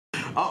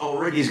Uh-oh,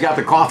 Ricky's got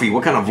the coffee.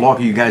 What kind of vlog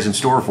are you guys in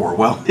store for?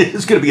 Well,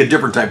 it's going to be a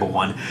different type of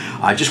one.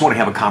 I just want to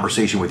have a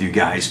conversation with you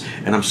guys,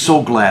 and I'm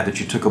so glad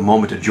that you took a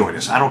moment to join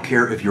us. I don't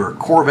care if you're a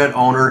Corvette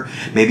owner,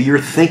 maybe you're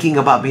thinking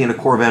about being a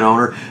Corvette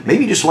owner,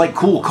 maybe you just like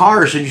cool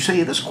cars, and you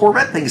say, this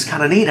Corvette thing is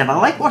kind of neat, and I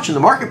like watching the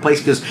marketplace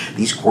because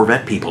these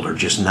Corvette people are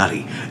just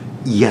nutty.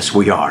 Yes,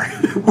 we are.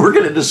 We're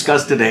going to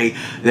discuss today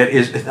that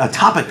is a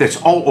topic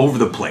that's all over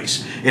the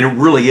place, and it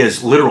really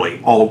is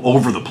literally all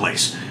over the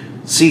place.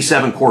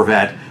 C7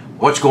 Corvette,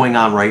 what's going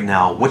on right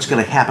now, what's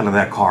going to happen to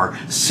that car,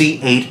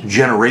 C8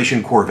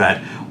 generation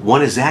Corvette,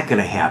 when is that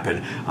going to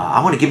happen?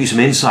 I want to give you some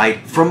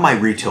insight from my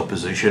retail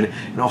position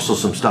and also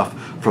some stuff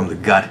from the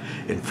gut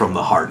and from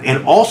the heart.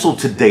 And also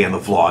today in the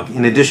vlog,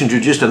 in addition to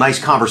just a nice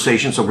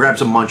conversation, so grab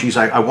some munchies,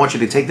 I want you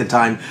to take the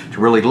time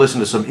to really listen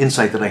to some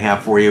insight that I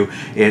have for you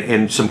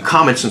and some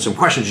comments and some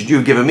questions that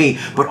you've given me.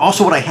 But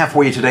also what I have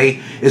for you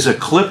today is a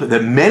clip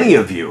that many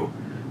of you,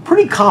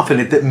 pretty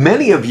confident that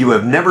many of you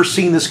have never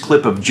seen this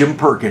clip of Jim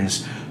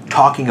Perkins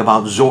talking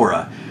about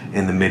Zora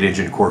in the Mid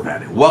Engine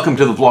Corvette. Welcome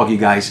to the vlog, you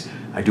guys.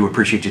 I do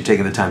appreciate you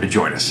taking the time to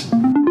join us.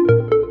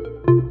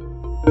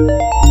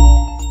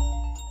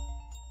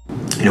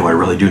 You know, I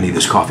really do need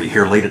this coffee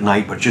here late at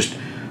night, but just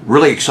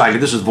really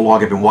excited. This is the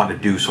vlog I've been wanting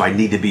to do, so I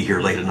need to be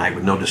here late at night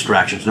with no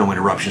distractions, no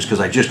interruptions, because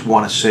I just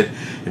want to sit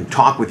and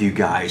talk with you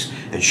guys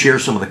and share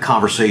some of the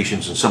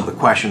conversations and some of the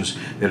questions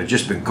that have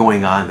just been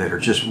going on that are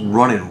just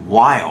running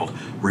wild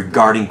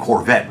regarding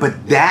Corvette.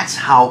 But that's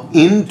how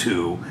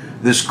into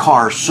this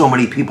car so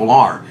many people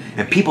are,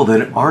 and people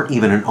that aren't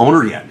even an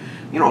owner yet.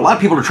 You know, a lot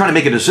of people are trying to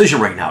make a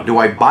decision right now. Do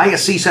I buy a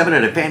C7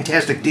 at a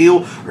fantastic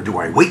deal, or do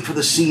I wait for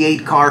the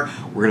C8 car?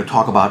 We're going to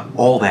talk about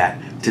all that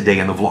today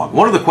in the vlog.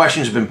 One of the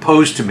questions has been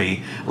posed to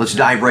me. Let's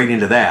dive right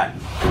into that.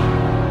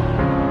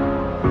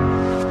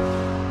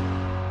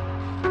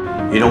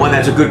 You know what?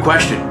 That's a good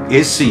question.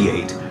 Is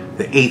C8,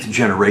 the 8th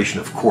generation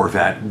of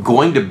Corvette,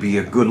 going to be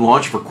a good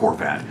launch for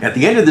Corvette? At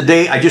the end of the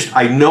day,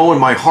 I know in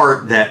my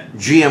heart that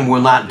GM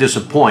will not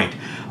disappoint.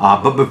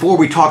 But before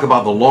we talk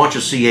about the launch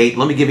of C8,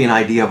 let me give you an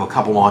idea of a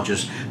couple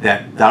launches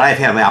that I've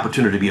had the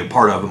opportunity to be a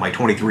part of in my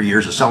 23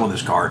 years of selling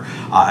this car.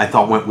 I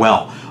thought went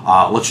well.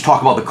 Let's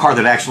talk about the car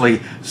that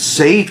actually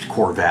saved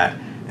Corvette,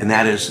 and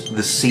that is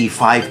the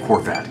C5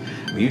 Corvette.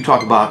 When you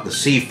talk about the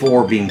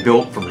C4 being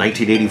built from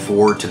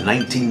 1984 to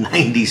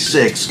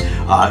 1996,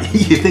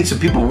 you think some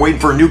people were waiting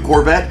for a new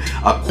Corvette?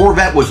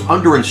 Corvette was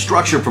under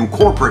instruction from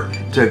corporate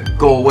to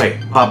go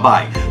away,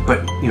 bye-bye.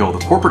 But, you know,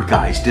 the corporate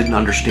guys didn't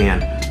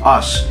understand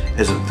us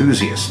as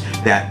enthusiasts,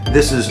 that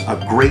this is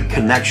a great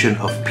connection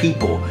of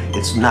people.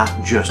 It's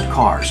not just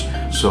cars.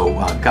 So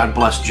God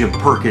bless Jim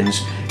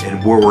Perkins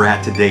and where we're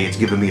at today. It's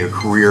given me a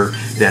career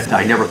that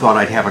I never thought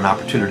I'd have an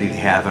opportunity to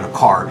have in a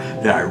car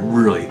that I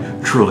really,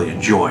 truly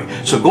enjoy.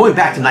 So going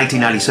back to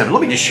 1997,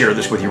 let me just share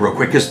this with you real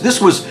quick, because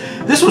this was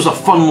a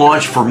fun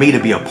launch for me to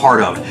be a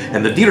part of.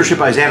 And the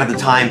dealership I was at the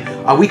time,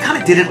 we kind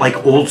of did it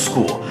like old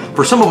school.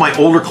 For some of my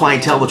older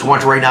clientele that's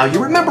watching right now,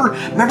 you remember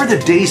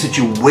the days that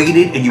you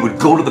waited and you would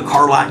go to the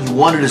car lot and you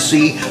wanted to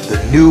see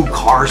the new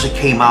cars that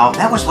came out?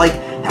 That was like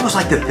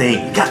the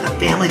thing. You got the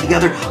family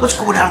together, let's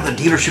go down to the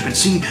dealership and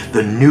see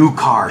the new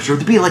cars. Or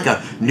it'd be like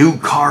a new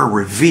car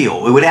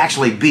reveal. It would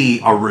actually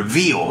be a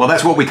reveal. Well,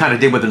 that's what we kind of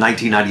did with the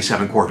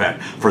 1997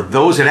 Corvette. For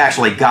those that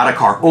actually got a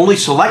car, only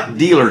select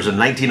dealers in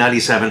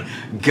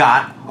 1997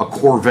 got a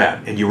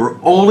Corvette, and you were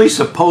only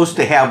supposed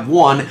to have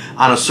one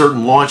on a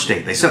certain launch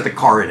date. They sent the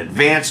car in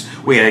advance.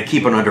 We had to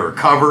keep it under a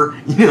cover.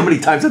 You know how many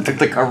times I took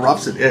the car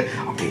off?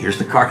 Okay, here's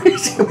the car.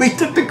 We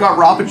took the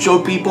car off and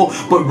showed people,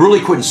 but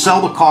really couldn't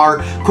sell the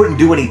car, couldn't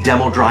do any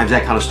demo drives,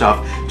 that kind of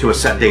stuff, to a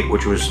set date,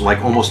 which was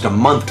like almost a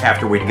month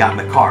after we'd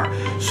gotten the car.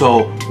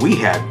 So we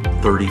had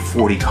 30,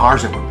 40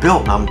 cars that were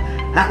built, and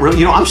I'm not really,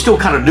 you know, I'm still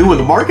kind of new in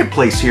the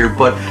marketplace here,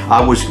 but I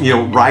was, you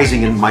know,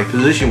 rising in my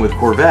position with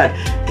Corvette,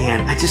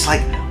 and I just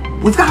like,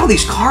 we've got all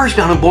these cars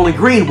down in Bowling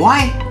Green.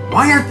 Why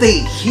aren't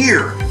they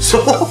here?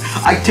 So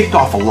I ticked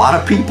off a lot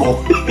of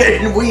people,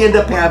 and we end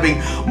up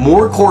having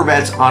more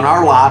Corvettes on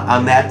our lot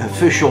on that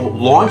official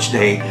launch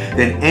day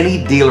than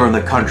any dealer in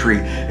the country,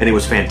 and it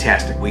was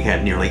fantastic. We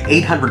had nearly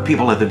 800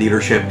 people at the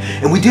dealership,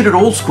 and we did it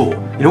old school.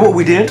 You know what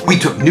we did? We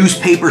took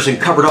newspapers and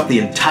covered up the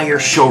entire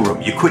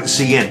showroom. You couldn't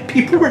see in.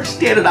 People were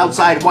standing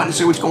outside wanting to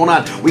see what's going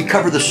on. We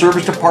covered the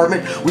service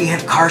department. We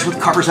had cars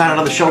with covers on it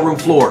on the showroom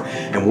floor,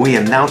 and we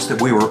announced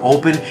that we were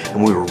open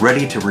and we were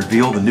ready to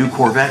reveal the new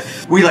Corvette.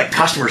 We let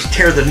customers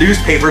tear the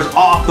newspapers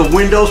off the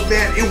windows.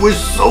 Man, it was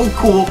so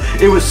cool.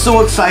 It was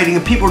so exciting,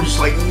 and people were just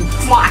like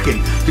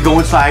flocking to go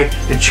inside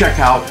and check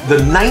out the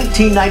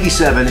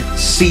 1997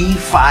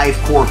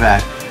 C5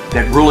 Corvette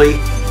that really,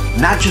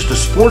 not just a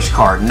sports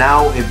car,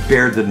 now it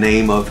bared the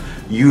name of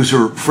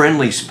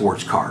user-friendly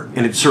sports car,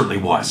 and it certainly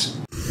was.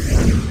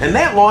 And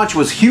that launch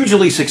was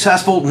hugely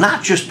successful,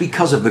 not just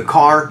because of the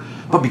car,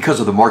 but because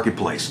of the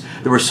marketplace.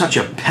 There was such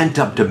a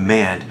pent-up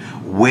demand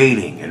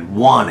waiting and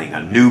wanting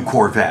a new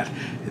Corvette.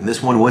 And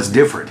this one was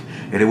different,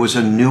 and it was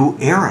a new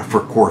era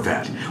for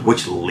Corvette,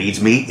 which leads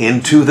me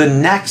into the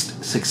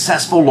next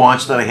successful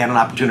launch that I had an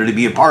opportunity to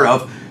be a part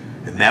of,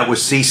 and that was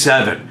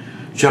C7.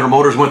 General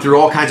Motors went through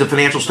all kinds of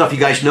financial stuff. You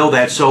guys know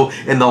that. So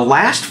in the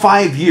last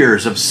 5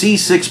 years of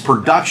C6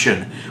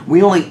 production,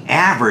 we only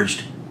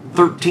averaged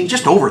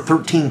just over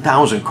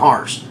 13,000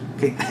 cars.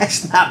 Okay,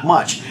 that's not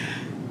much.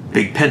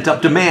 Big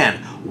pent-up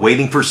demand,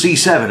 waiting for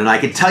C7. And I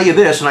can tell you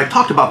this, and I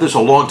talked about this a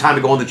long time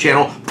ago on the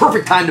channel.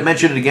 Perfect time to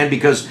mention it again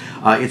because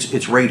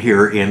it's right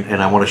here,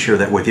 and I want to share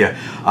that with you.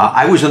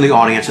 I was in the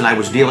audience, and I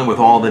was dealing with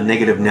all the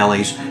negative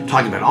Nellies,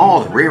 talking about,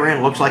 oh, the rear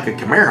end looks like a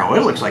Camaro.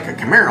 It looks like a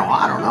Camaro.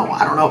 I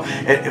don't know.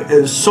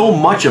 There's so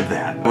much of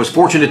that. I was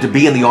fortunate to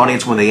be in the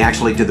audience when they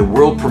actually did the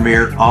world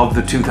premiere of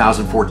the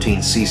 2014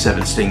 C7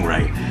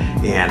 Stingray.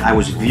 And I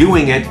was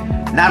viewing it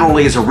not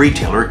only as a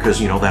retailer, because,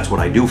 you know, that's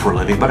what I do for a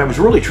living, but I was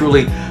really,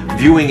 truly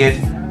viewing it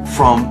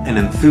from an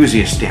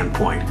enthusiast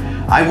standpoint.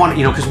 I wanted,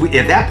 you know, because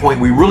at that point,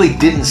 we really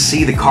didn't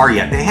see the car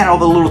yet. They had all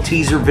the little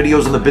teaser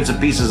videos and the bits and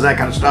pieces and that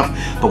kind of stuff.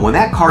 But when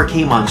that car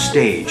came on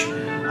stage,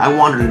 I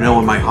wanted to know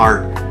in my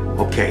heart,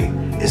 okay,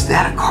 is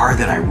that a car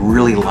that I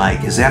really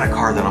like? Is that a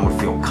car that I'm gonna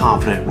feel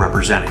confident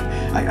representing?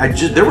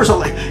 There was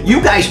you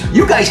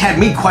guys had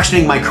me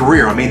questioning my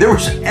career. I mean,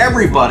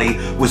 everybody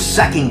was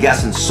second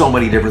guessing so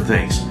many different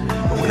things.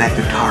 But when that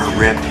guitar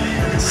ripped,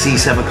 and the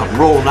C7 come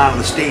rolling out of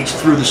the stage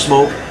through the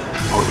smoke,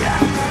 oh yeah.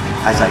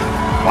 I was like,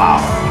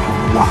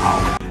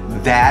 wow,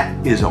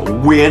 that is a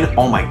win.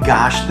 Oh my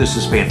gosh, this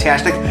is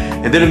fantastic.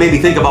 And then it made me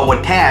think about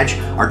what Taj,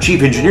 our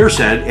chief engineer,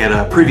 said at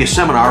a previous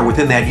seminar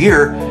within that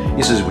year.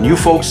 He says, when you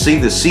folks see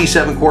the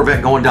C7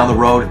 Corvette going down the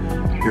road,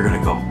 you're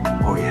gonna go,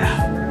 oh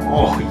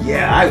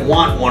yeah, I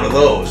want one of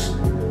those.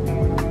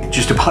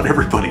 Just about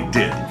everybody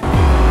did.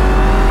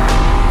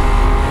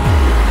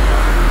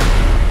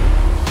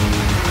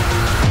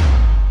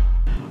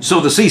 So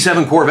the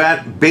C7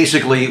 Corvette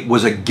basically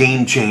was a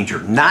game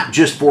changer, not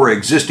just for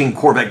existing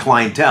Corvette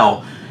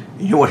clientele.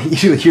 You know what?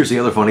 Here's the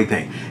other funny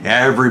thing.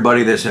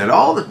 Everybody that said,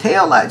 oh, the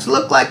taillights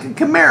look like a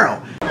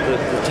Camaro.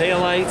 The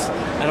taillights,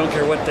 I don't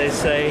care what they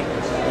say.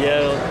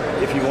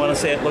 Yeah, if you want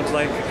to say it looks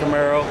like a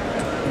Camaro,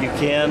 you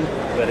can,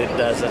 but it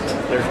doesn't.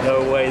 There's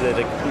no way that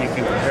you can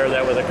compare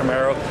that with a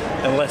Camaro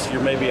unless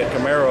you're maybe a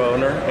Camaro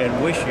owner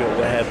and wish you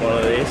had one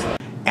of these.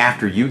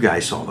 After you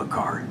guys saw the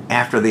car,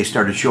 after they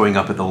started showing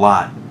up at the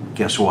lot,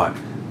 guess what?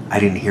 I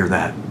didn't hear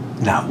that,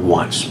 not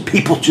once.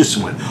 People just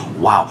went,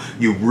 wow,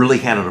 you really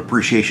had an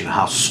appreciation of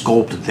how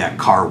sculpted that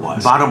car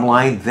was. Bottom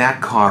line,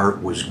 that car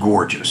was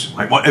gorgeous.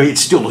 I mean, it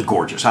still is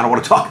gorgeous. I don't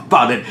want to talk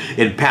about it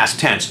in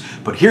past tense,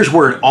 but here's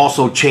where it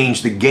also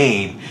changed the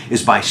game,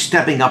 is by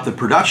stepping up the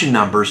production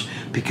numbers,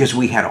 because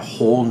we had a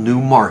whole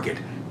new market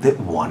that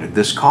wanted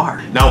this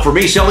car. Now, for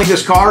me selling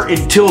this car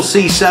until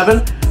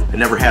C7, I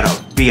never had a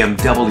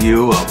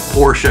BMW, a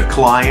Porsche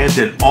client,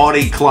 an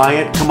Audi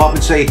client come up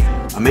and say,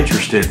 I'm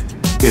interested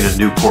in a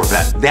new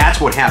Corvette.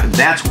 That's what happened.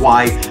 That's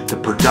why the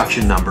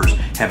production numbers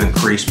have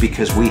increased,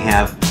 because we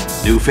have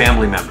new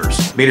family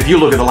members. I mean, if you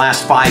look at the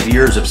last 5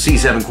 years of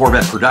C7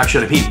 Corvette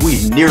production, I mean,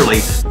 we've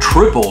nearly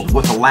tripled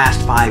what the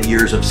last 5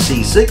 years of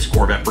C6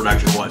 Corvette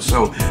production was.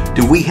 So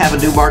do we have a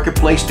new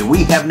marketplace? Do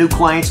we have new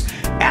clients?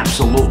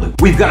 Absolutely.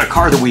 We've got a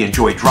car that we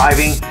enjoy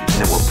driving and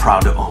that we're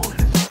proud to own.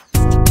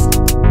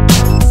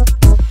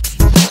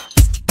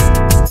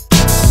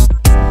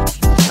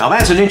 Now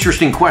that's an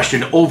interesting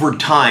question. Over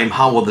time,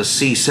 how will the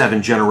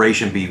C7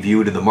 generation be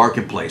viewed in the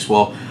marketplace?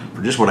 Well,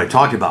 for just what I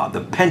talked about,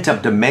 the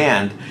pent-up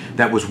demand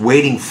that was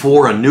waiting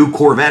for a new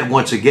Corvette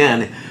once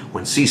again,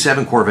 when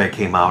C7 Corvette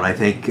came out,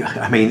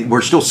 I mean,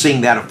 we're still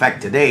seeing that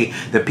effect today,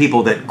 that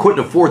people that couldn't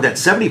afford that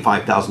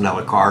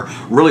 $75,000 car,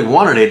 really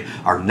wanted it,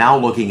 are now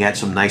looking at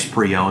some nice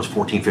pre-owns,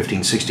 14,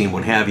 15, 16,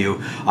 what have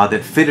you,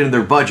 that fit into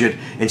their budget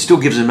and still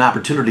gives them an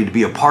opportunity to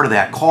be a part of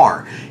that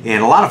car.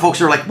 And a lot of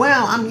folks are like,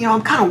 well,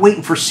 I'm kind of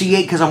waiting for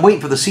C8 because I'm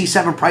waiting for the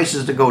C7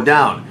 prices to go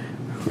down.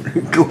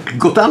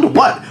 Go down to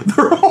what?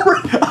 They're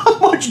already, how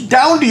much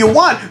down do you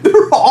want?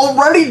 They're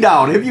already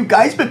down. Have you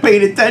guys been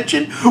paying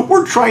attention?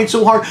 We're trying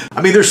so hard.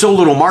 I mean, there's so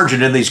little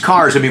margin in these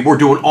cars. I mean, we're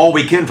doing all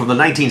we can from the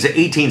 19s to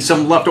 18s,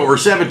 some leftover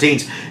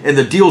 17s, and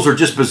the deals are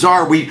just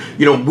bizarre. We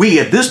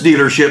at this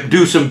dealership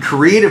do some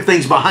creative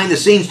things behind the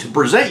scenes to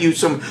present you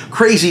some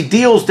crazy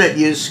deals that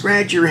you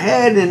scratch your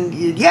head and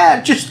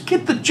yeah, just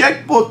get the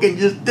checkbook and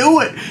just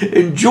do it.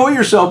 Enjoy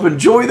yourself.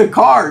 Enjoy the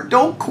car.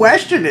 Don't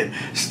question it.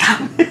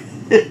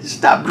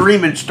 Stop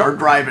dreaming, start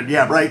driving.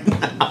 Yeah, right?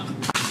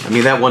 I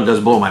mean, that one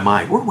does blow my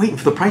mind. We're waiting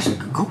for the prices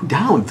to go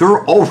down.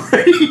 They're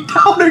already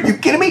down. Are you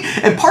kidding me?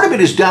 And part of it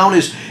is down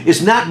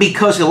is not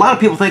because a lot of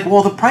people think,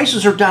 well, the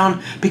prices are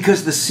down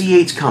because the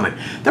C8's coming.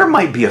 There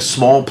might be a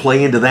small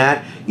play into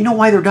that. You know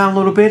why they're down a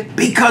little bit?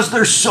 Because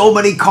there's so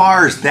many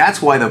cars. That's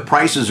why the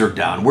prices are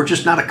down. We're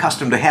just not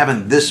accustomed to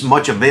having this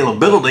much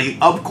availability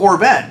of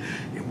Corvette.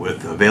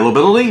 With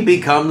availability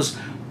becomes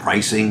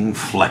pricing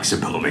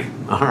flexibility.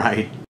 All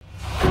right.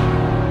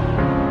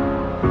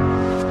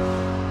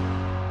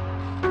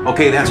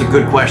 Okay, that's a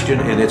good question,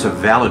 and it's a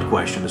valid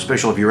question,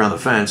 especially if you're on the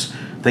fence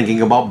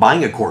thinking about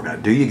buying a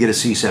Corvette. Do you get a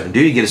C7? Do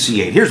you get a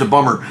C8? Here's a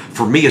bummer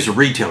for me as a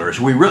retailer, is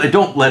we really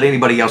don't let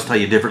anybody else tell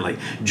you differently.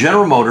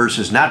 General Motors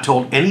has not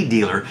told any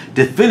dealer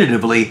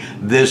definitively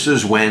this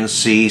is when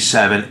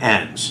C7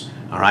 ends.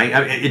 All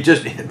right, it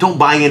just don't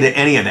buy into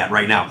any of that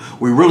right now.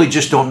 We really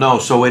just don't know,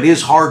 so it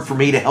is hard for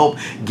me to help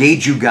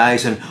gauge you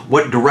guys and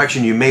what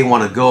direction you may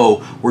want to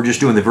go. We're just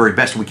doing the very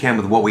best we can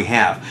with what we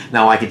have.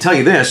 Now, I can tell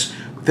you this: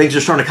 things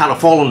are starting to kind of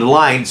fall into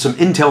line. Some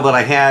intel that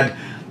I had.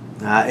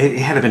 It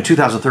had to have been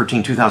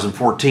 2013,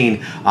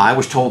 2014. I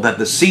was told that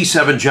the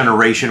C7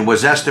 generation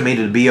was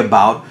estimated to be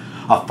about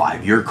a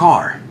 5-year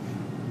car.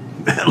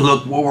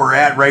 Look where we're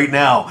at right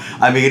now.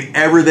 I mean,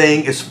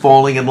 everything is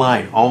falling in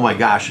line. Oh my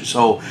gosh.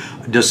 So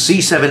does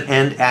C7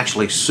 end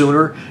actually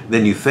sooner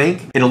than you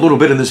think? In a little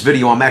bit in this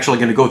video, I'm actually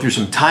going to go through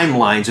some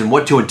timelines and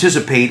what to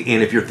anticipate,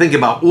 and if you're thinking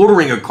about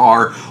ordering a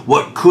car,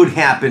 what could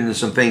happen and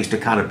some things to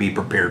kind of be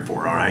prepared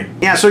for, all right?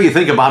 Yeah, so you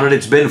think about it,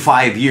 it's been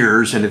 5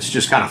 years and it's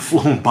just kind of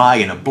flown by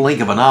in a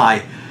blink of an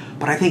eye.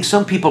 But I think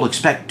some people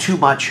expect too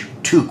much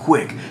too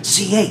quick.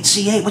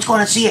 C8, what's going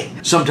on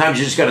C8? Sometimes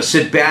you just got to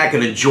sit back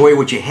and enjoy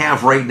what you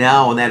have right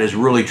now, and that is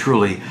really,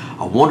 truly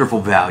a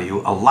wonderful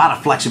value, a lot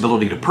of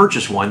flexibility to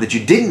purchase one that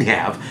you didn't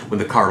have when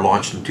the car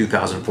launched in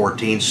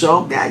 2014.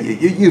 So, yeah,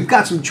 you've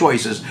got some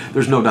choices.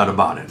 There's no doubt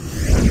about it.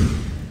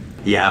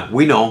 Yeah,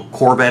 we know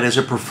Corvette is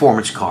a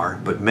performance car,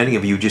 but many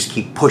of you just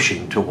keep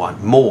pushing to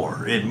want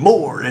more and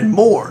more and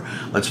more.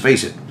 Let's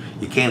face it,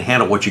 you can't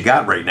handle what you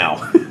got right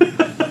now.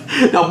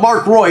 Now,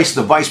 Mark Royce,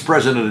 the vice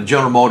president of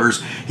General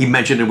Motors, he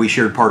mentioned, and we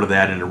shared part of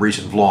that in a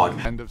recent vlog.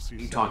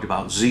 He talked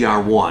about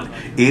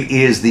ZR1. It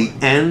is the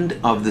end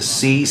of the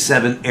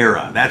C7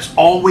 era. That's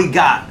all we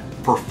got.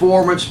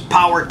 Performance,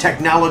 power,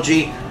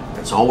 technology,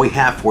 that's all we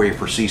have for you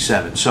for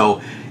C7.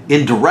 So,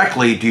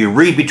 indirectly, do you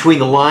read between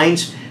the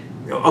lines?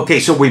 Okay,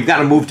 so we've got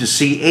to move to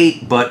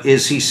C8, but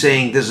is he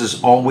saying this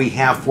is all we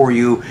have for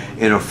you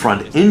in a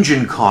front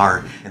engine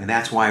car? And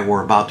that's why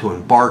we're about to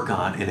embark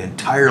on an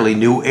entirely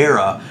new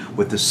era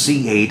with the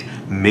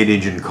C8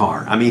 mid-engine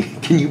car. I mean,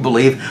 can you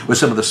believe with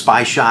some of the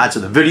spy shots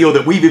and the video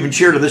that we've even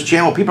shared on this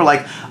channel, people are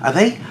like, are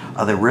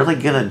they really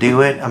gonna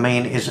do it? I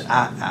mean, is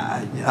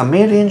a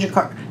mid-engine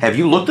car? Have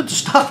you looked at the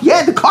stuff?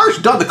 Yeah, the car's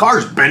done. The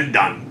car's been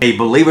done. Hey,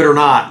 believe it or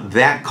not,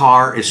 that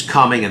car is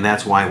coming, and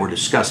that's why we're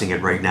discussing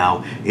it right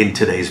now in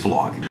today's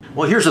vlog.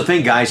 Well, here's the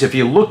thing, guys. If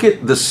you look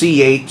at the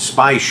C8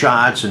 spy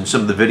shots and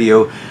some of the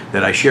video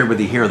that I shared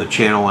with you here on the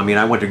channel, I mean,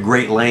 I went to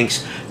great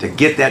lengths to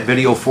get that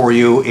video for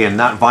you and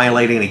not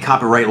violating any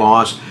copyright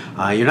laws.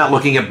 You're not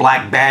looking at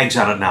black bags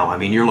on it now. I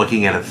mean, you're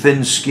looking at a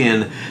thin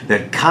skin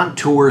that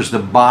contours the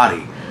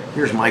body.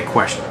 Here's my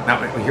question. Now,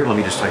 here, let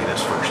me just tell you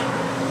this first.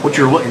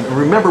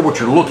 Remember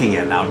what you're looking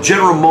at now.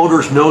 General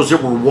Motors knows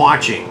that we're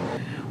watching.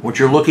 What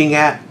you're looking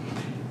at,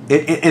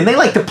 and they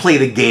like to play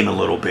the game a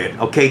little bit,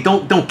 okay?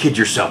 Don't kid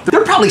yourself.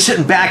 They're probably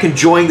sitting back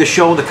enjoying the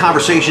show, the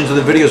conversations and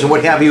the videos and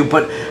what have you,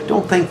 but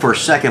don't think for a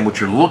second what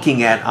you're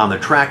looking at on the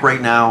track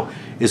right now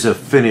is a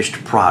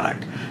finished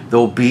product.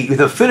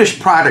 The finished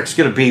product's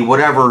gonna be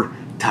whatever,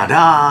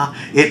 ta-da,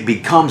 it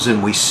becomes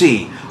and we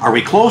see. Are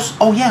we close?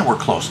 Oh yeah, we're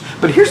close.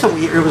 But here's what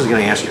I was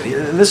gonna ask you,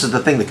 and this is the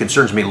thing that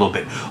concerns me a little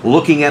bit.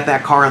 Looking at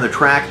that car on the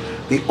track,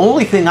 the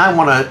only thing I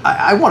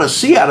wanna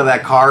see out of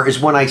that car is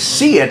when I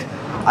see it,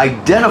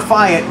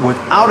 identify it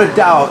without a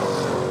doubt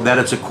that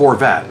it's a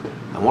Corvette.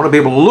 I want to be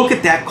able to look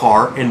at that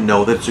car and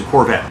know that it's a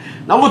Corvette.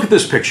 Now look at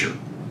this picture.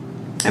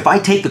 If I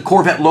take the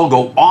Corvette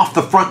logo off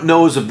the front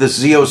nose of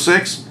this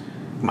Z06,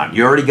 come on,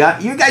 you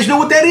guys know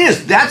what that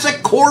is. That's a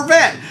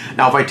Corvette.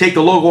 Now if I take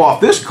the logo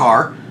off this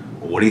car,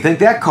 what do you think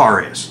that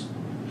car is?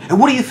 And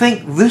what do you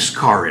think this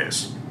car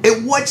is?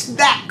 And what's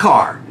that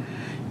car?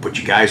 But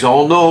you guys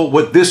all know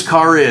what this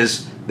car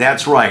is.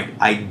 That's right,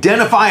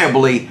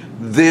 identifiably,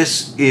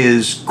 this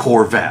is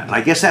Corvette.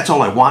 I guess that's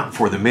all I want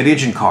for the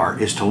mid-engine car,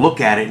 is to look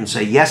at it and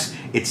say, yes,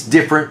 it's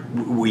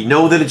different. We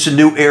know that it's a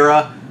new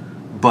era,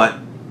 but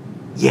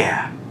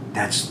yeah,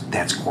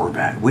 that's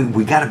Corvette.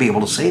 We got to be able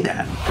to say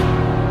that.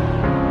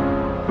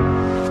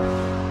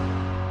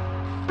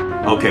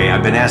 Okay,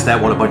 I've been asked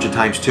that one a bunch of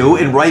times too,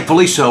 and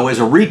rightfully so. As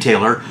a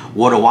retailer,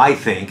 what do I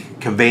think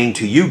conveying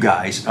to you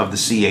guys of the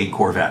C8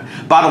 Corvette?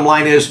 Bottom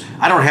line is,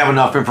 I don't have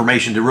enough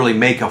information to really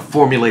make a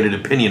formulated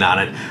opinion on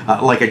it.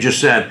 Like I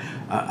just said,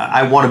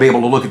 I want to be able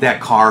to look at that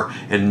car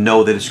and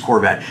know that it's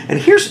Corvette. And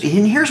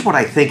here's what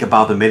I think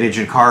about the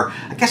mid-engine car.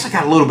 I guess I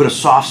got a little bit of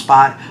soft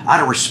spot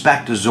out of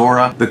respect to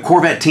Zora. The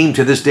Corvette team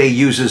to this day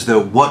uses the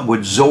 "what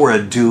would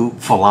Zora do"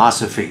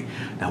 philosophy.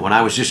 Now, when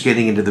I was just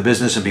getting into the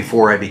business and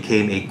before I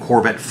became a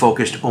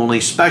Corvette-focused only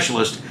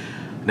specialist,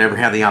 I never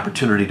had the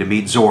opportunity to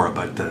meet Zora,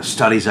 but the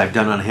studies I've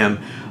done on him,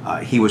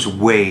 he was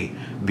way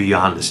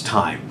beyond his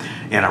time.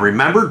 And I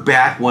remembered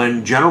back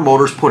when General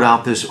Motors put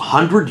out this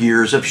 100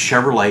 Years of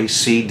Chevrolet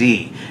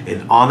CD.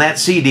 And on that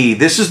CD,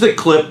 this is the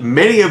clip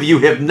many of you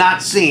have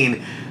not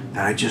seen,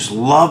 that I just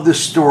love the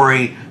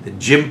story that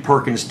Jim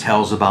Perkins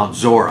tells about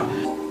Zora.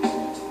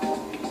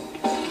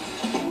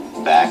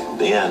 Back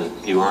then,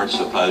 you weren't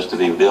supposed to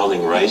be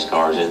building race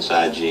cars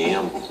inside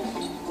GM.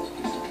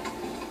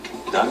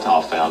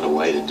 Duntal found a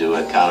way to do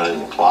it kind of in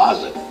the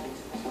closet.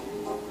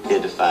 He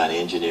had to find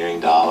engineering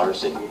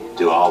dollars and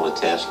do all the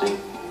testing.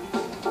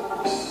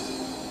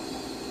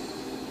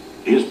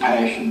 His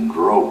passion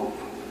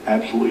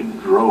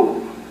absolutely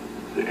drove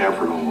the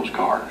effort on those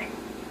cars.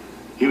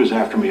 he was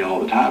after me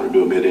all the time to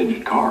do a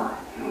mid-engine car.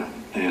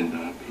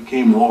 And he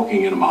came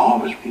walking into my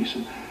office. He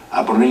said,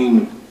 I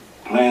bring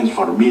plans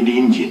for a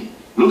mid-engine.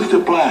 Look at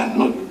the plan.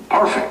 Look,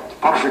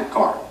 perfect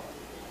car.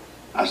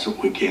 I said,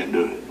 we can't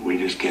do it. We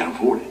just can't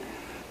afford it.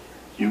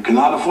 You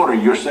cannot afford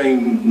it. You're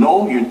saying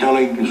no? You're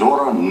telling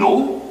Zora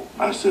no?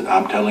 I said,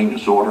 I'm telling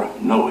Zora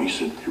no. He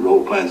said, he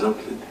rolled plans up.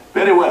 Said,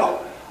 very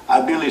well. I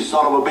built this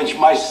son of a bitch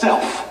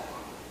myself,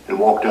 and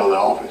walked out of the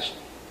office.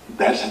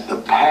 That's the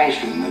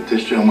passion that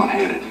this gentleman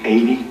had at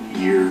 80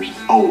 years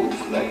old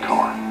for that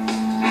car.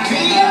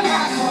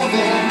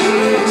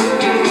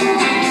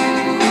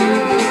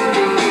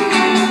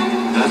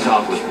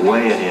 That was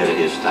way ahead of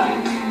his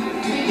time.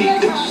 He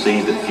could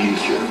see the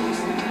future,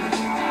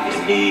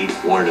 and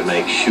he wanted to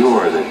make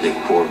sure that the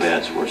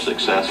Corvettes were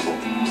successful.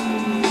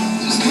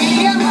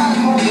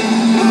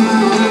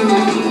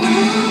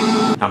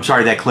 I'm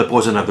sorry that clip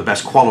wasn't of the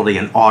best quality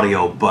in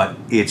audio, but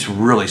it's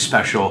really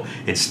special.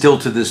 And still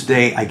to this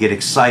day, I get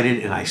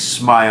excited and I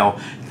smile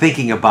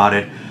thinking about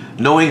it,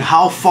 knowing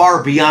how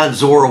far beyond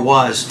Zora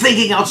was,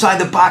 thinking outside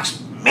the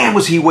box. Man,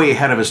 was he way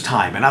ahead of his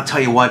time. And I'll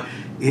tell you what,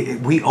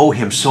 we owe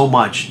him so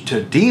much.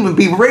 To even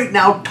be right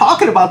now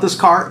talking about this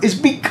car is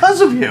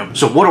because of him.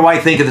 So what do I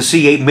think of the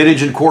C8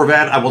 mid-engine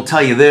Corvette? I will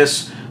tell you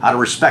this, out of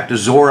respect to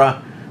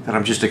Zora, that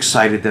I'm just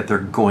excited that they're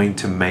going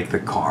to make the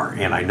car.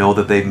 And I know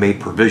that they've made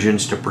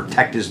provisions to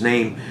protect his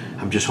name.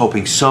 I'm just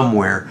hoping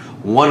somewhere,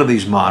 one of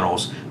these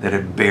models, that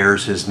it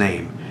bears his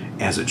name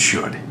as it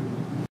should.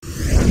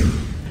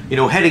 You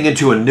know, heading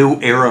into a new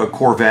era of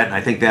Corvette, and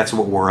I think that's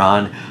what we're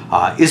on,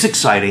 is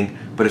exciting,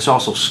 but it's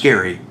also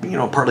scary, you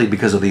know, partly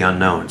because of the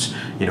unknowns.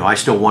 You know, I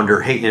still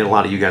wonder, hey, and a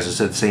lot of you guys have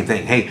said the same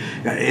thing, hey,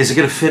 is it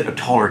going to fit a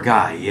taller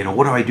guy? You know,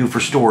 what do I do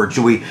for storage?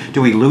 Do we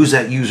lose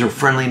that user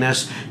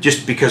friendliness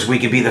just because we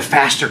can be the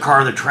faster car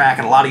on the track?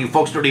 And a lot of you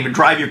folks don't even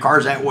drive your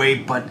cars that way,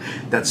 but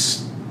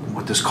that's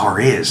what this car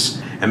is.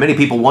 And many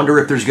people wonder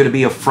if there's going to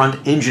be a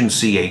front engine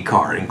C8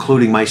 car,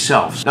 including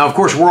myself. Now, of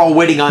course, we're all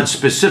waiting on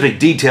specific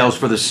details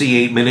for the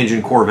C8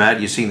 mid-engine Corvette.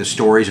 You've seen the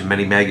stories in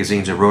many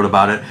magazines that wrote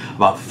about it,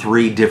 about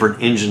 3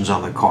 different engines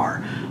on the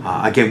car.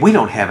 Again, we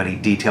don't have any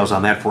details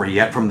on that for you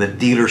yet from the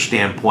dealer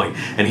standpoint.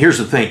 And here's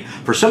the thing,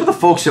 for some of the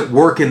folks that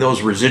work in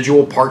those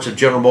residual parts of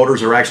General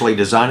Motors are actually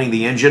designing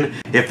the engine,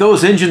 if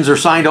those engines are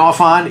signed off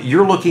on,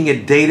 you're looking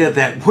at data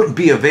that wouldn't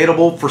be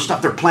available for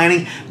stuff they're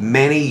planning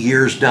many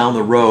years down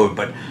the road.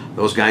 But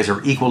those guys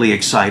are equally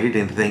excited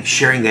and think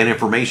sharing that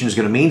information is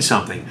going to mean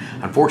something.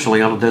 Unfortunately,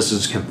 all it does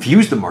is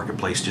confuse the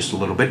marketplace just a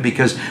little bit,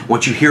 because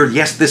once you hear,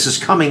 yes, this is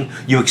coming,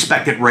 you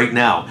expect it right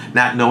now,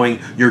 not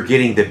knowing you're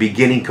getting the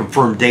beginning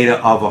confirmed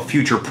data of a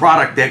future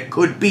product that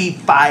could be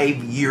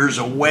 5 years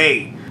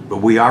away.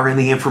 But we are in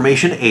the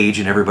information age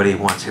and everybody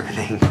wants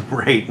everything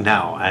right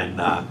now. And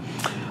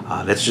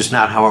that's just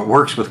not how it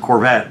works with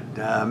Corvette.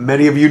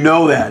 Many of you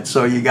know that,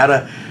 so you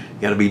gotta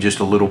be just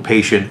a little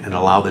patient and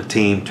allow the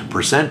team to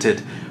present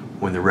it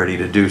when they're ready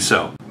to do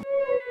so.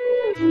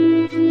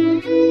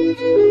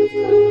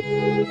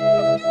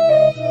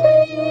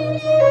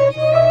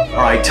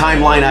 All right,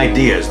 timeline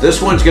ideas. This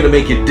one's going to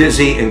make you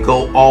dizzy and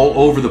go all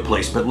over the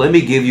place, but let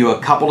me give you a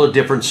couple of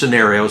different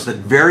scenarios that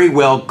very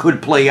well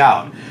could play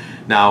out.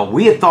 Now,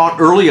 we had thought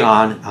early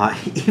on,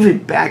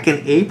 even back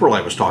in April,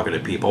 I was talking to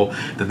people,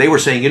 that they were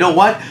saying, you know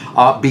what,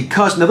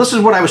 because, now this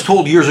is what I was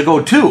told years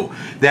ago too,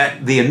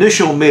 that the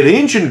initial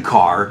mid-engine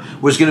car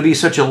was going to be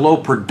such a low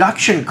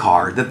production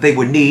car that they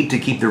would need to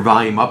keep their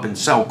volume up and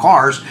sell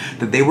cars,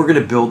 that they were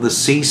going to build the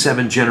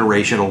C7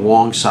 generation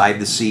alongside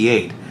the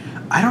C8.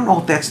 I don't know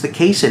if that's the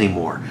case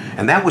anymore.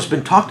 And that was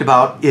been talked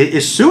about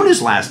as soon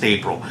as last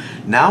April.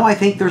 Now I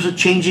think there's a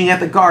changing at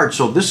the guard.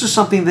 So this is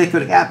something that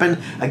could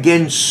happen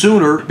again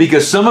sooner,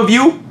 because some of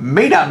you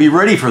may not be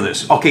ready for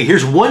this. Okay,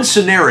 here's one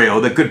scenario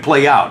that could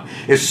play out.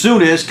 As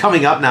soon as,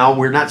 coming up now,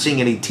 we're not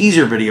seeing any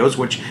teaser videos,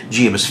 which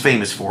GM is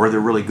famous for. They're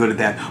really good at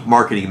that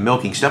marketing and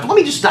milking stuff. Let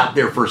me just stop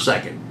there for a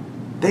second.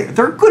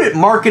 They're good at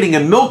marketing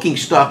and milking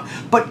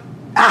stuff, but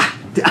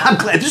I'm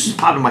glad, this is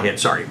popping in my head,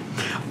 sorry.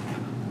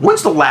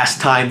 When's the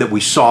last time that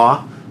we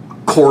saw a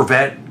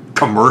Corvette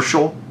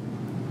commercial?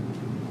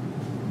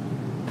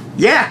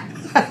 Yeah,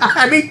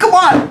 I mean, come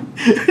on.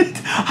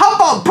 How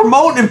about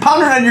promoting and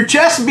pounding on your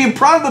chest and being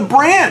proud of the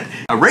brand?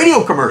 A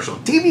radio commercial,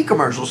 TV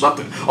commercial,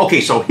 something.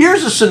 Okay, so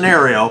here's a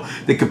scenario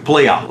that could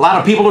play out. A lot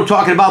of people are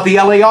talking about the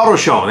LA Auto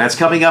Show. That's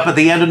coming up at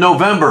the end of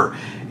November.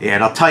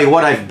 And I'll tell you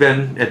what, I've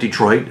been at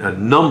Detroit a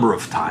number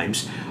of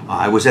times.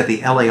 I was at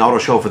the LA Auto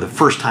Show for the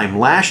first time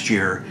last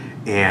year,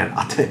 and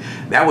I'll tell you,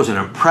 that was an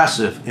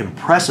impressive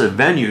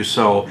venue.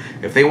 So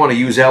if they want to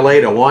use LA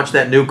to launch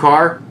that new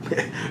car,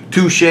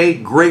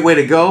 touche, great way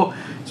to go.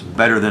 It's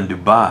better than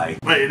Dubai.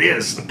 It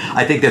is.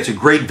 I think that's a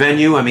great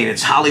venue. I mean,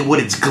 it's Hollywood,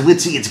 it's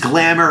glitzy, it's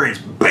glamour, it's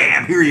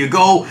bam, here you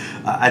go.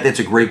 that's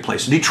a great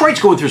place.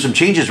 Detroit's going through some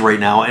changes right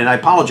now, and I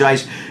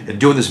apologize. In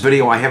doing this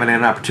video, I haven't had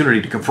an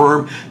opportunity to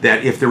confirm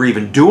that if they're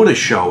even doing a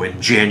show in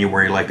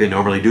January like they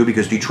normally do,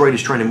 because Detroit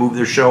is trying to move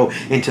their show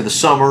into the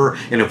summer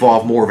and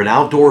involve more of an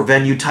outdoor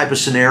venue type of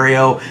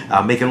scenario,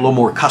 make it a little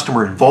more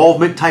customer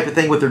involvement type of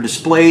thing with their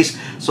displays.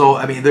 So,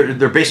 I mean,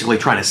 they're basically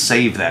trying to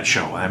save that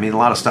show. I mean, a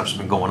lot of stuff's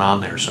been going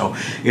on there, so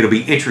it'll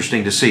be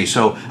interesting to see.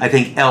 So I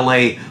think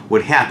LA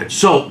would happen.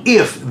 So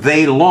if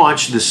they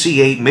launch the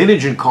C8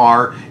 mid-engine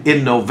car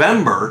in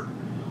November,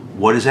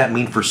 what does that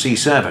mean for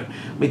C7?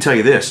 Let me tell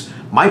you this.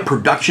 My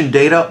production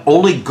data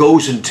only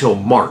goes until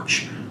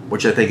March,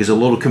 which I think is a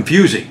little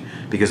confusing,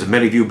 because if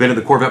many of you have been in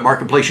the Corvette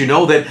marketplace, you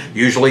know that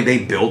usually they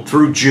build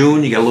through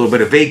June. You get a little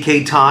bit of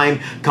vacay time,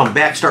 come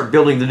back, start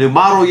building the new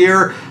model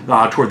year.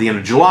 Toward the end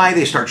of July,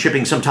 they start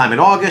shipping sometime in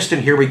August,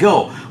 and here we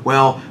go.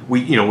 Well,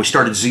 we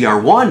started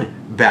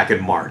ZR1 back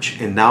in March,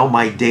 and now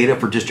my data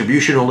for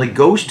distribution only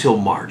goes till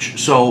March.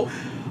 So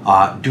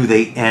do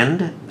they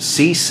end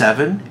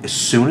C7 as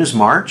soon as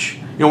March?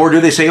 Or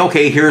do they say,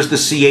 okay, here's the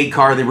C8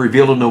 car they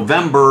revealed in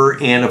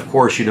November, and of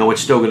course,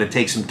 it's still going to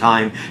take some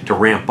time to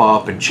ramp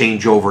up and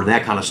change over and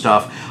that kind of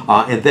stuff.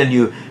 And then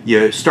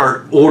you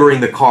start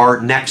ordering the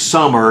car next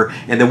summer,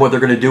 and then what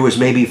they're going to do is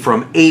maybe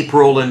from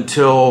April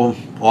until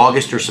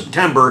August or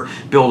September,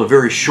 build a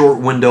very short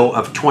window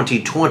of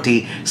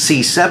 2020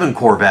 C7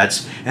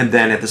 Corvettes, and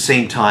then at the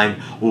same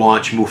time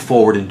launch, move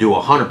forward, and do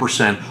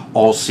 100%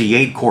 all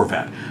C8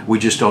 Corvette. We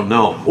just don't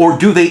know. Or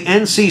do they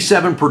end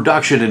C7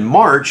 production in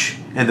March,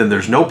 and then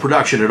there's no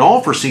production at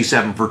all for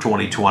C7 for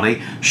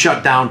 2020,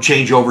 shut down,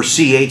 change over,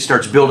 C8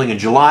 starts building in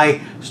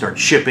July,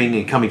 starts shipping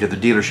and coming to the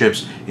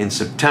dealerships in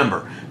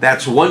September.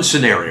 That's one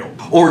scenario.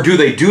 Or do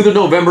they do the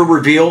November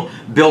reveal,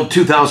 build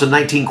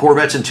 2019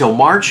 Corvettes until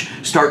March,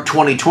 start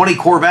 2020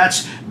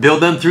 Corvettes,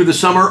 build them through the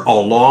summer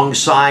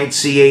alongside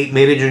C8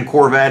 mid-engine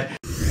Corvette?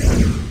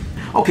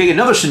 Okay,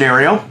 another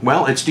scenario,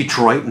 well, it's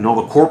Detroit and all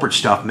the corporate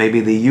stuff. Maybe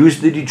they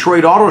use the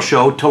Detroit Auto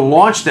Show to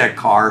launch that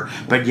car,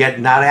 but yet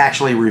not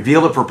actually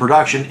reveal it for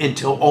production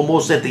until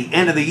almost at the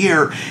end of the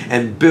year,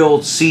 and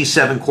build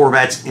C7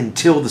 Corvettes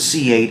until the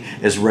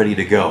C8 is ready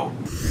to go.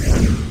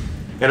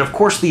 And of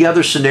course, the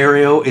other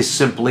scenario is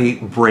simply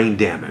brain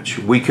damage.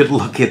 We could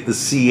look at the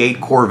C8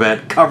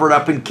 Corvette covered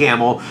up in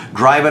camel,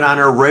 drive it on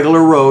our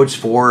regular roads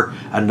for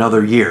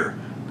another year.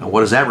 Now,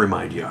 what does that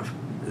remind you of?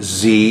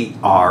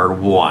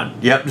 ZR1.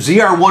 Yep,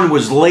 ZR1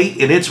 was late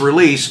in its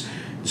release.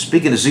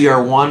 Speaking of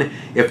ZR1,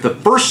 if the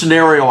first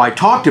scenario I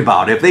talked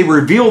about, if they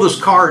reveal this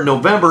car in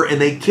November and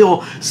they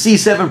kill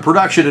C7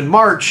 production in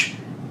March,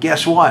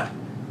 guess what?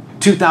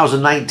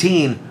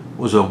 2019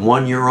 was a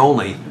 1 year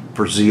only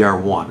for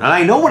ZR1. And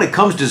I know when it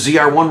comes to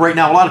ZR1 right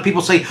now, a lot of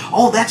people say,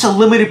 oh, that's a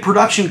limited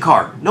production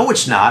car. No,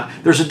 it's not.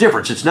 There's a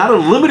difference. It's not a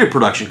limited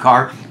production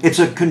car. It's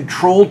a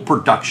controlled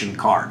production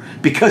car.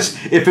 Because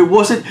if it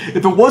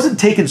wasn't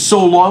taking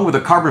so long with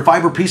the carbon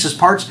fiber pieces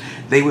parts,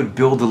 they would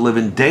build the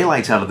living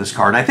daylights out of this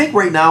car. And I think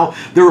right now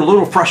they're a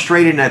little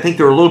frustrated, and I think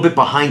they're a little bit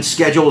behind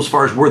schedule as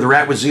far as where they're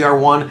at with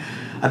ZR1.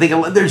 I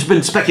think there's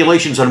been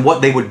speculations on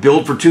what they would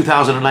build for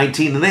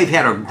 2019, and they've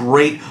had a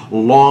great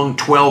long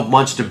 12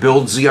 months to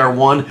build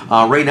ZR1.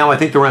 Right now, I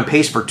think they're on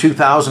pace for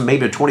 2,000,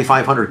 maybe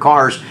 2,500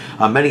 cars.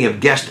 Many have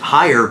guessed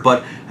higher,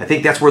 but I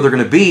think that's where they're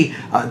going to be.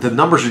 The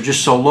numbers are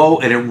just so low,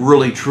 and it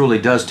really, truly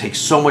does take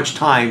so much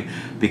time,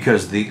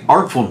 because the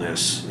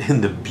artfulness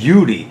and the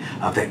beauty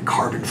of that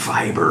carbon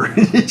fiber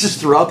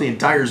just throughout the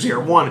entire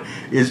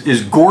ZR1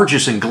 is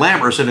gorgeous and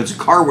glamorous, and it's a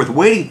car worth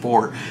waiting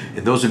for.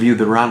 And those of you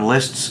that are on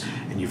lists,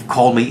 and you've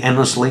called me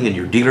endlessly and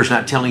your dealer's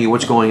not telling you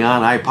what's going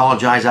on, I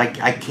apologize.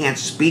 I can't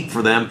speak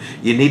for them.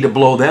 You need to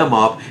blow them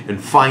up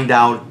and find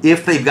out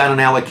if they've got an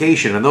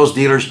allocation. And those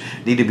dealers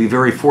need to be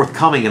very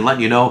forthcoming and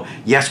letting you know,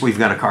 yes, we've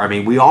got a car. I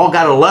mean, we all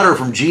got a letter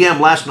from GM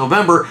last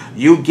November.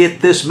 You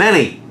get this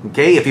many.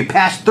 Okay? If you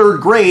pass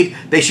third grade,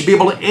 they should be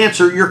able to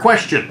answer your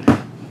question.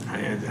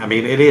 I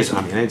mean, it is.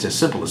 I mean, it's as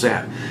simple as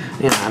that.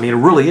 Yeah, I mean, it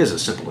really is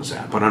as simple as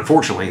that. But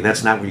unfortunately,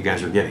 that's not what you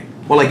guys are getting.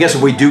 Well, I guess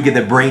if we do get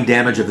the brain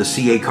damage of the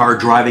C8 car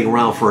driving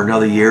around for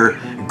another year,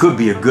 it could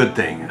be a good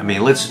thing. I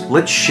mean,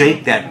 let's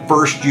shake that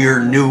first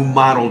year new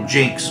model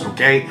jinx,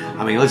 okay?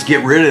 I mean, let's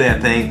get rid of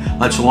that thing.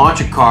 Let's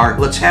launch a car.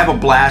 Let's have a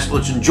blast.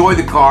 Let's enjoy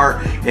the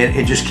car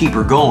and just keep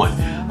her going.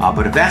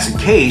 But if that's the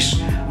case,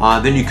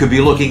 then you could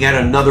be looking at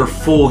another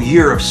full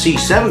year of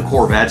C7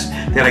 Corvettes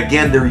that,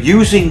 again, they're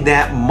using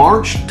that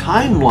March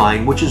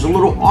timeline, which is a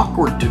little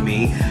awkward to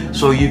me.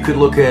 So you could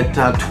look at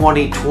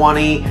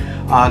 2020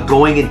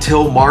 going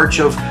until March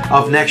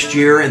of next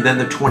year, and then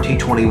the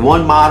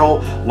 2021 model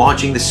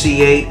launching the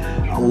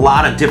C8. A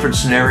lot of different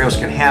scenarios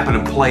can happen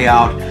and play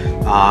out.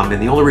 And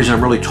the only reason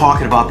I'm really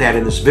talking about that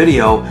in this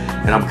video,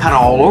 and I'm kind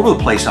of all over the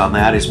place on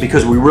that, is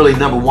because we really,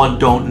 number one,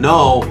 don't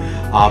know.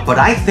 But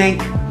I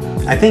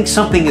think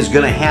something is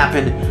going to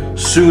happen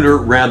sooner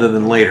rather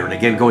than later. And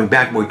again, going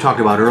back to what we talked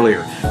about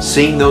earlier,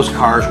 seeing those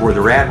cars where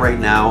they're at right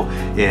now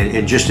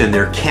and just in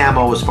their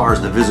camo as far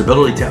as the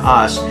visibility to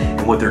us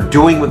and what they're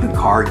doing with the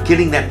car,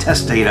 getting that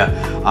test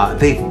data,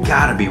 they've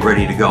got to be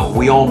ready to go.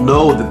 We all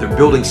know that they're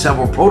building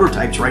several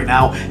prototypes right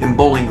now in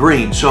Bowling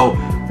Green, so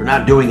they're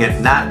not doing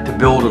it not to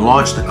build and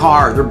launch the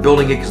car. They're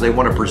building it because they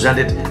want to present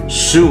it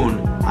soon,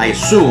 I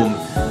assume,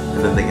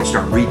 and then they can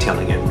start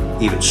retailing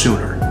it even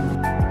sooner.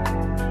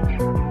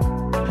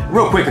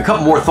 Real quick, a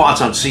couple more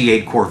thoughts on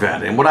C8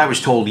 Corvette. And what I was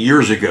told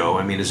years ago,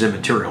 I mean, is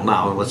immaterial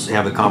now, let's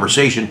have the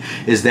conversation,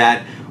 is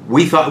that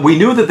we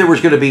knew that there was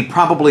going to be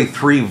probably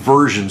 3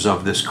 versions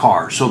of this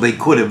car, so they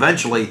could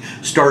eventually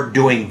start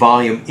doing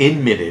volume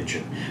in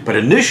mid-engine. But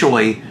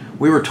initially,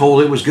 we were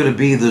told it was going to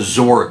be the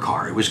Zora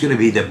car. It was going to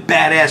be the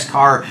badass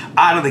car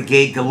out of the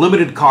gate, the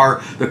limited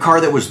car, the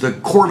car that was the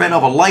Corvette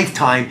of a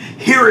lifetime.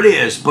 Here it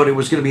is, but it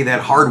was going to be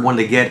that hard one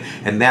to get,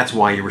 and that's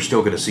why you were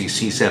still going to see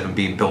C7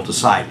 being built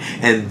aside.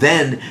 And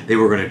then they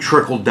were going to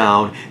trickle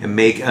down and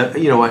make a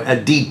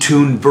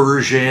detuned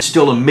version,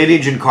 still a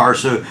mid-engine car,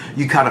 so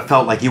you kind of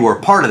felt like you were a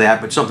part of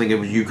that, but something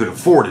that you could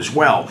afford as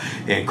well.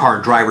 And Car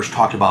and Drivers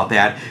talked about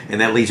that,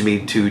 and that leads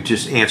me to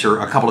just answer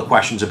a couple of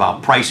questions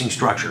about pricing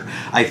structure.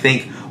 I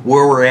think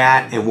where we're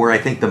at and where I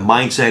think the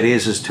mindset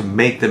is to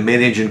make the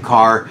mid-engine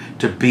car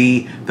to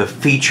be the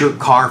feature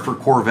car for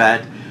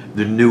Corvette,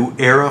 the new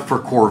era for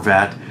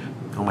Corvette.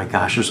 Oh my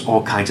gosh, there's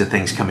all kinds of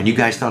things coming. You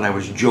guys thought I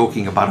was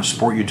joking about a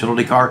sport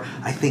utility car.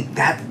 I think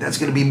that's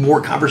going to be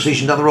more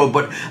conversation down the road,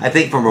 but I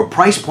think from a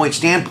price point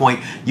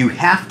standpoint, you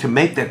have to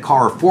make that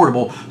car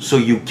affordable so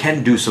you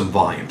can do some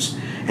volumes.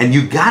 And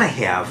you got to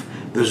have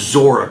the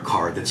Zora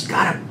car that's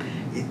got to,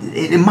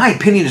 in my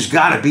opinion, has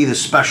got to be the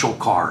special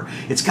car.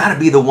 It's got to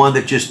be the one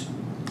that just,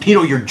 you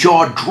know, your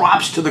jaw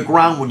drops to the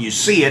ground when you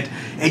see it.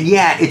 And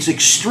yeah, it's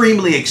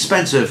extremely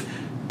expensive,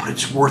 but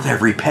it's worth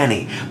every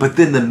penny. But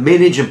then the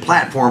mid-engine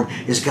platform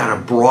has got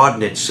to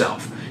broaden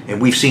itself.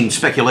 And we've seen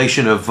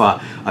speculation of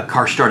a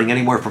car starting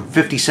anywhere from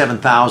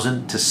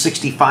 $57,000 to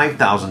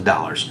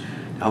 $65,000.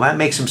 Now that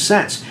makes some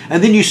sense.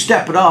 And then you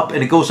step it up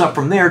and it goes up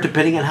from there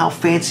depending on how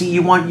fancy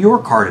you want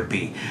your car to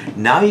be.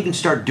 Now you can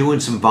start doing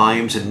some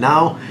volumes, and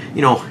now,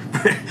 you know,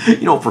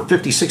 for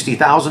 50,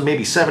 60,000,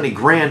 maybe 70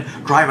 grand,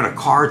 driving a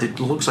car that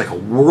looks like a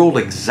world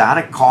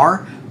exotic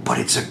car, but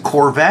it's a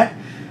Corvette.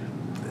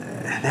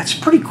 That's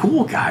pretty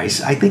cool,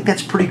 guys. I think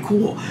that's pretty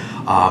cool.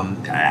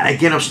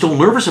 Again, I'm still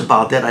nervous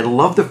about that. I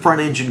love the front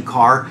engine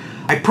car.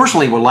 I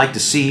personally would like to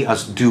see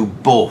us do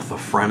both a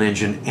front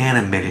engine and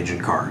a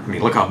mid-engine car. I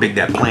mean, look how big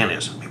that plan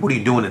is. I mean, what are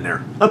you doing in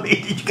there? I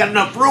mean, you got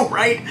enough room,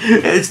 right?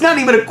 It's not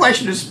even a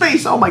question of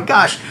space. Oh my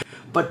gosh.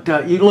 But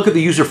you look at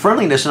the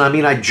user-friendliness, and I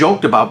mean, I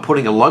joked about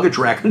putting a luggage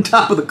rack on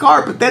top of the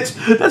car, but that's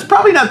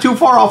probably not too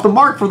far off the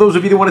mark for those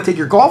of you that want to take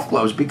your golf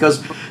clubs,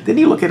 because then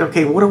you look at,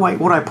 okay, what do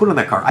I put in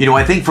that car? You know,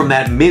 I think from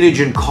that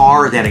mid-engine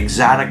car, that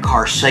exotic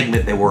car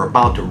segment that we're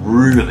about to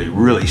really,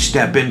 really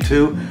step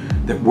into,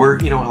 that we're,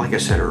 you know, like I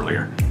said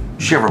earlier,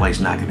 Chevrolet's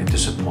not going to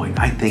disappoint.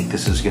 I think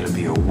this is going to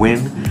be a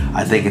win.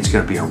 I think it's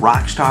going to be a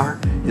rock star.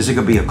 Is it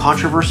going to be a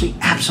controversy?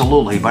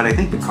 Absolutely. But I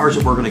think the cars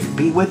that we're going to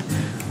compete with,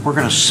 we're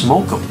going to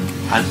smoke them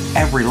on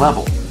every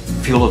level.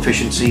 Fuel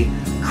efficiency,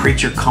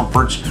 creature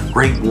comforts,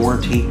 great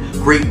warranty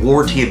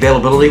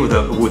availability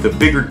with a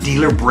bigger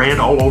dealer brand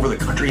all over the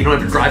country. You don't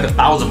have to drive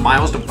 1,000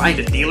 miles to find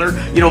a dealer.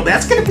 You know,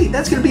 that's gonna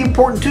be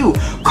important too.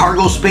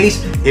 Cargo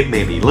space, it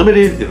may be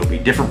limited, it'll be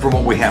different from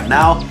what we have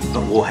now,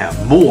 but we'll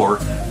have more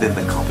than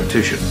the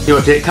competition. You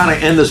know, to kind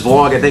of end this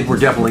vlog, I think we're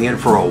definitely in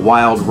for a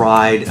wild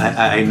ride.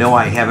 I know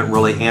I haven't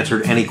really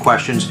answered any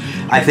questions.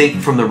 I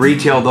think from the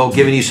retail though,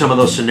 giving you some of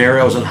those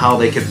scenarios and how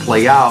they could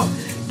play out,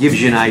 gives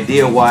you an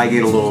idea why I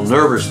get a little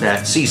nervous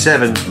that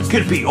C7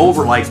 could be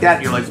over like that.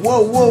 And you're like,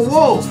 whoa, whoa,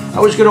 whoa. I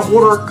was going to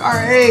order a car.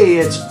 Hey,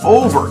 it's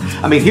over.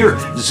 I mean, here,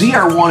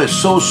 ZR1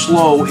 is so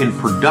slow in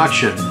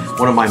production.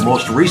 One of my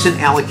most recent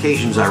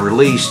allocations I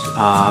released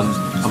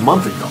a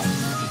month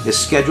ago is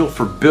scheduled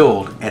for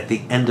build at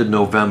the end of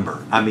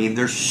November. I mean,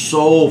 they're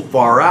so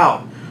far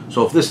out.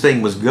 So if this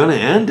thing was going to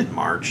end in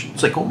March,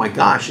 it's like, oh my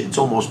gosh, it's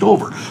almost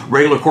over.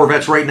 Regular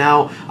Corvettes right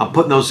now, I'm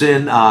putting those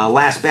in.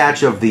 Last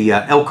batch of the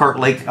Elkhart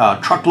Lake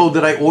truckload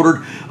that I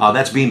ordered,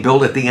 that's being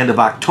built at the end of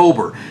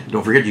October.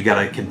 Don't forget, you got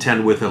to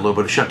contend with a little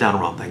bit of shutdown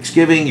around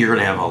Thanksgiving. You're going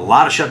to have a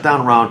lot of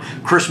shutdown around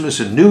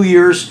Christmas and New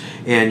Year's,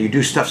 and you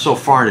do stuff so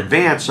far in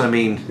advance. I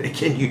mean,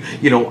 again,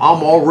 you know,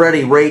 I'm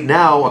already right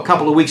now, a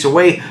couple of weeks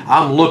away,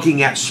 I'm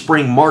looking at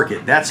spring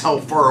market. That's how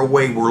far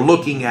away we're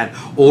looking at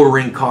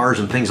ordering cars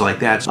and things like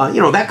that.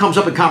 You know, that comes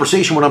up in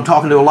conversation when I'm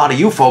talking to a lot of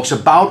you folks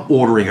about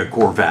ordering a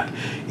Corvette.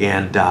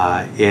 And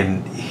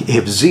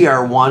if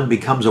ZR1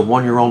 becomes a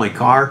one-year-only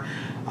car,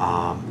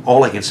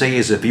 all I can say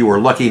is if you were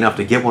lucky enough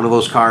to get one of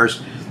those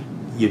cars,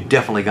 you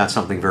definitely got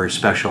something very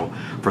special.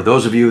 For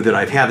those of you that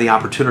I've had the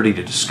opportunity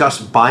to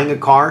discuss buying a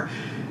car,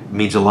 it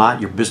means a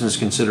lot. Your business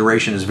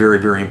consideration is very,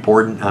 very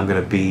important. I'm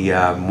going to be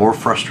more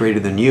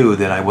frustrated than you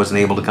that I wasn't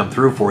able to come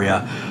through for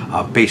you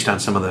based on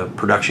some of the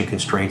production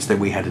constraints that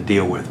we had to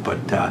deal with.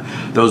 But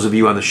those of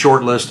you on the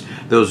short list,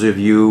 those of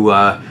you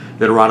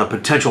that are on a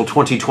potential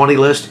 2020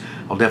 list.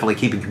 I'll definitely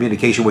keep in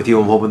communication with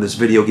you. I'm hoping this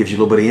video gives you a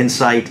little bit of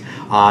insight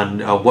on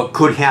what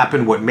could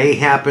happen, what may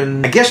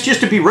happen. I guess just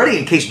to be ready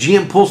in case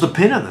GM pulls the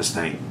pin on this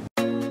thing.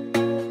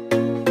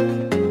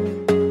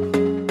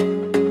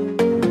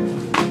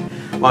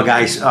 Well,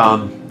 guys,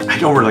 I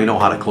don't really know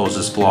how to close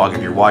this vlog.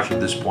 If you're watching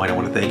at this point, I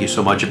want to thank you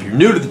so much. If you're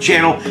new to the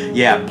channel,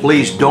 yeah,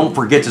 please don't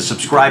forget to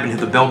subscribe and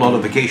hit the bell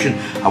notification.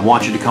 I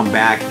want you to come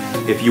back.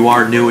 If you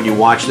are new and you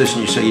watch this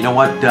and you say, you know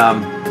what,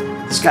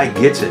 this guy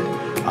gets it.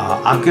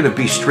 I'm going to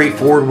be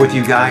straightforward with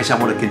you guys. I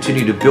want to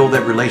continue to build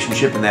that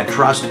relationship and that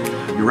trust.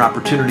 Your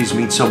opportunities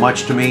mean so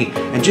much to me.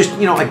 And just,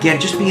 you know, again,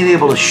 just being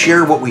able to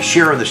share what we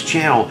share on this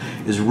channel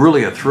is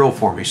really a thrill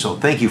for me. So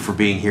thank you for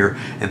being here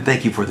and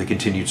thank you for the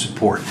continued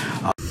support.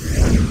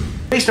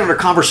 Based on our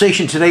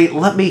conversation today,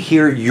 let me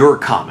hear your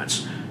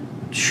comments.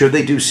 Should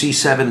they do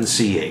C7 and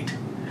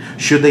C8?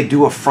 Should they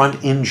do a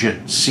front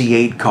engine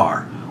C8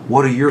 car?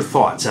 What are your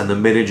thoughts on the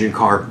mid-engine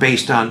car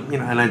based on, you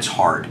know, and it's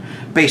hard,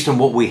 based on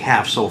what we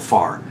have so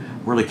far?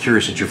 Really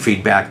curious at your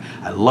feedback.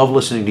 I love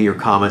listening to your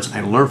comments.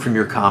 I learn from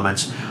your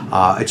comments.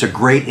 It's a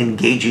great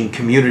engaging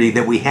community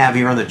that we have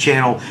here on the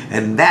channel,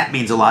 and that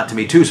means a lot to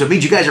me too. So it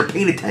means you guys are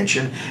paying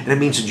attention, and it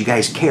means that you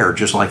guys care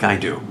just like I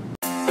do.